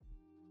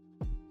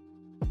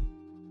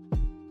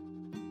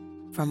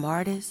From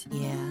artists,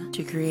 yeah,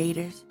 to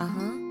creators,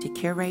 to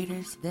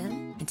curators,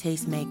 them, and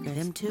tastemakers,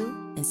 them too,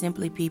 and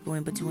simply people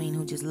in between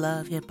who just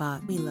love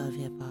hip-hop. We love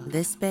hip-hop.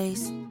 This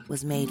space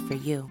was made for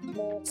you.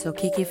 So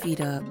kick your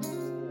feet up,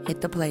 hit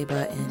the play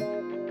button,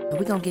 and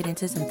we're gonna get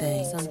into some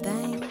things.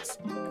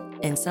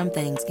 And some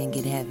things can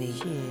get heavy.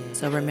 Shit.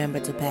 So remember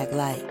to pack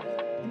light.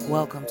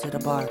 Welcome to the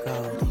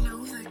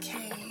barcode.